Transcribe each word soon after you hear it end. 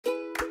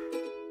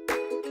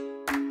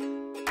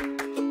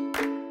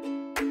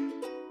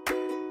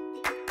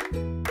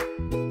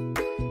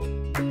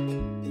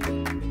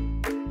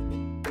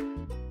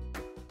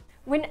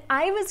When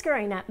I was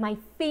growing up, my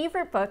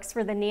favorite books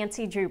were the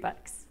Nancy Drew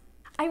books.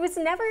 I was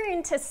never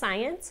into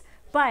science,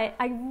 but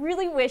I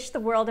really wish the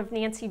world of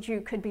Nancy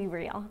Drew could be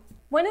real.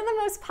 One of the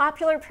most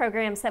popular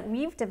programs that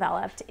we've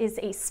developed is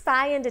a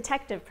spy and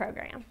detective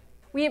program.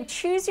 We have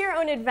choose your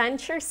own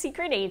adventure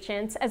secret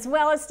agents as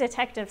well as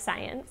detective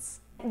science.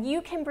 You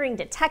can bring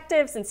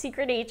detectives and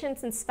secret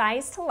agents and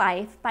spies to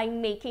life by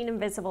making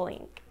invisible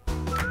ink.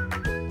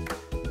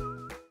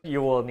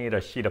 You will need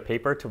a sheet of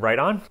paper to write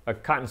on, a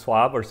cotton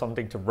swab or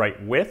something to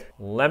write with,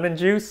 lemon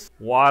juice,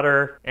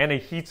 water, and a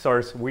heat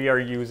source. We are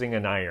using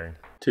an iron.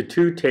 To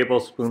 2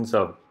 tablespoons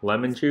of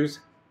lemon juice,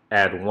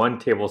 add 1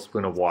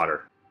 tablespoon of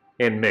water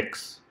and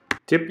mix.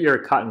 Dip your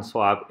cotton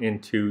swab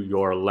into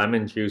your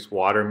lemon juice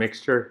water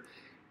mixture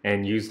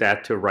and use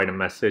that to write a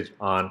message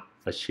on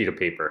a sheet of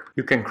paper.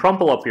 You can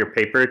crumple up your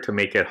paper to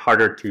make it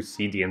harder to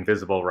see the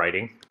invisible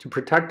writing. To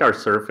protect our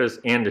surface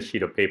and the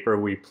sheet of paper,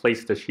 we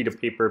place the sheet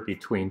of paper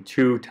between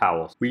 2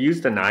 towels. We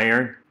used an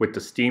iron with the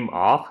steam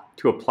off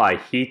to apply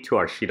heat to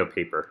our sheet of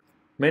paper.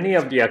 Many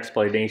of the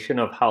explanation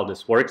of how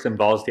this works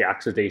involves the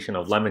oxidation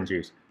of lemon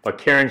juice, but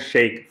Karen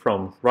Shake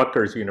from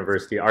Rutgers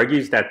University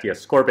argues that the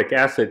ascorbic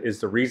acid is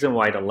the reason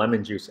why the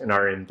lemon juice in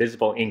our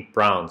invisible ink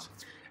browns,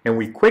 and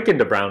we quicken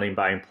the browning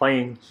by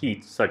applying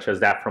heat such as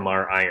that from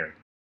our iron.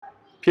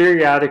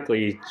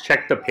 Periodically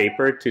check the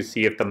paper to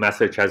see if the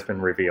message has been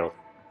revealed.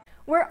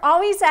 We're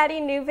always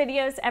adding new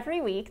videos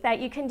every week that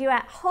you can do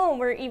at home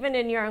or even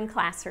in your own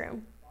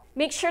classroom.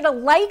 Make sure to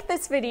like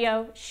this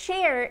video,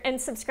 share,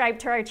 and subscribe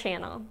to our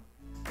channel.